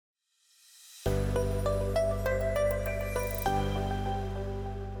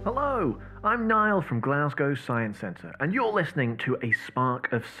Hello, I'm Niall from Glasgow Science Centre, and you're listening to A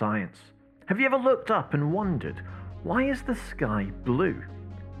Spark of Science. Have you ever looked up and wondered, why is the sky blue?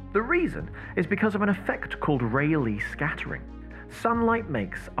 The reason is because of an effect called Rayleigh scattering. Sunlight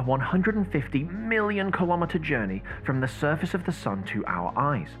makes a 150 million kilometre journey from the surface of the sun to our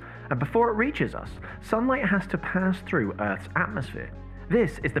eyes, and before it reaches us, sunlight has to pass through Earth's atmosphere.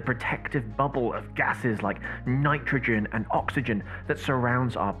 This is the protective bubble of gases like nitrogen and oxygen that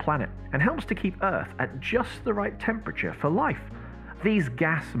surrounds our planet and helps to keep Earth at just the right temperature for life. These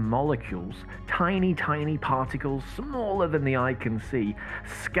gas molecules, tiny particles smaller than the eye can see,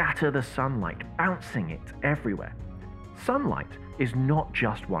 scatter the sunlight, bouncing it everywhere. Sunlight is not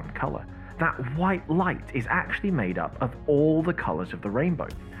just one color. That white light is actually made up of all the colors of the rainbow.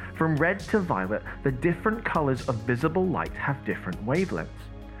 From red to violet, the different colors of visible light have different wavelengths.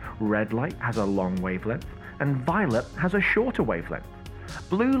 Red light has a long wavelength, and violet has a shorter wavelength.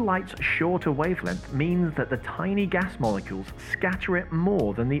 Blue light's shorter wavelength means that the tiny gas molecules scatter it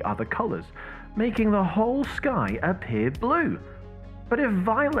more than the other colors, making the whole sky appear blue. But if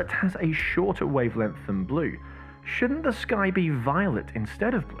violet has a shorter wavelength than blue, shouldn't the sky be violet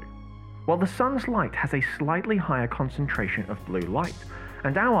instead of blue? Well, the sun's light has a slightly higher concentration of blue light,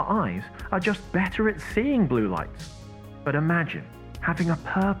 and our eyes are just better at seeing blue lights. But imagine having a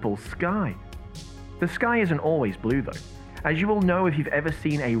purple sky. The sky isn't always blue though, as you will know if you've ever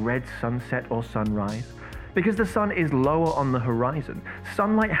seen a red sunset or sunrise. Because the sun is lower on the horizon,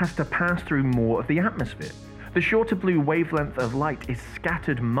 sunlight has to pass through more of the atmosphere. The shorter blue wavelength of light is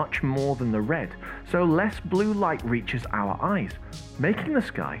scattered much more than the red, so less blue light reaches our eyes, making the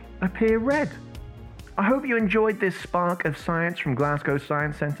sky appear red. I hope you enjoyed this spark of science from Glasgow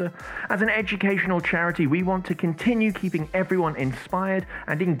Science Centre. As an educational charity, we want to continue keeping everyone inspired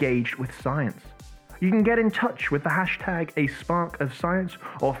and engaged with science. You can get in touch with the hashtag A Spark of Science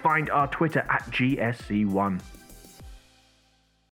or find our Twitter at GSC1.